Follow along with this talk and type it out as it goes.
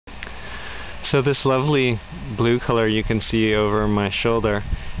So this lovely blue color you can see over my shoulder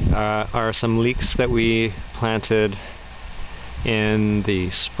are some leeks that we planted in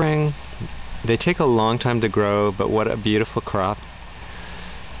the spring. They take a long time to grow, but what a beautiful crop.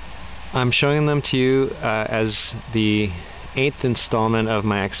 I'm showing them to you as the 8th installment of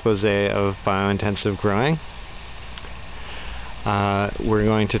my expose of biointensive growing. We're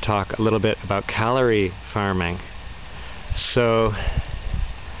going to talk a little bit about calorie farming. So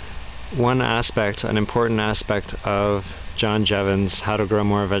one aspect, an important aspect of John Jeavons' How to Grow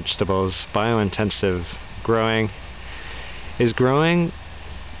More Vegetables biointensive growing is growing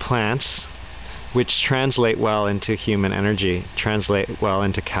plants which translate well into human energy, translate well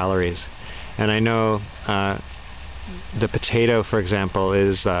into calories. And I know the potato, for example,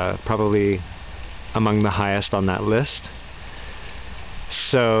 is probably among the highest on that list.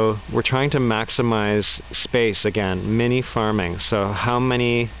 So we're trying to maximize space again, mini farming. So how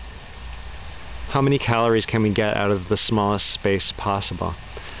many calories can we get out of the smallest space possible?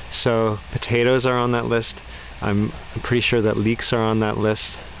 So potatoes are on that list. I'm pretty sure that leeks are on that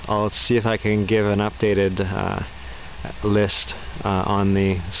list. I'll see if I can give an updated list on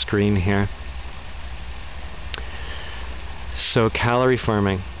the screen here. So calorie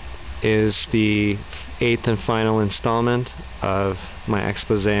farming is the 8th and final installment of my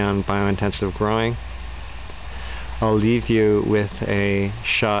expose on biointensive growing. I'll leave you with a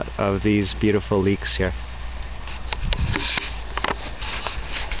shot of these beautiful leeks here.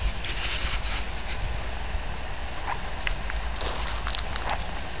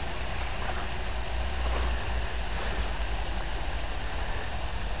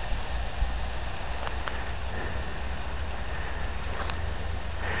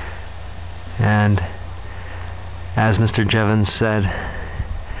 And as Mr. Jeavons said,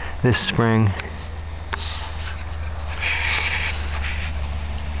 this spring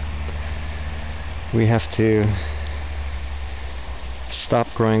we have to stop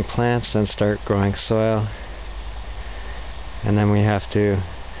growing plants and start growing soil, and then we have to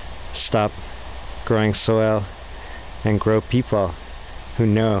stop growing soil and grow people who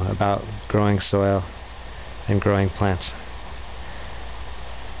know about growing soil and growing plants.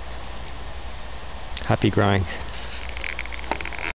 Happy growing.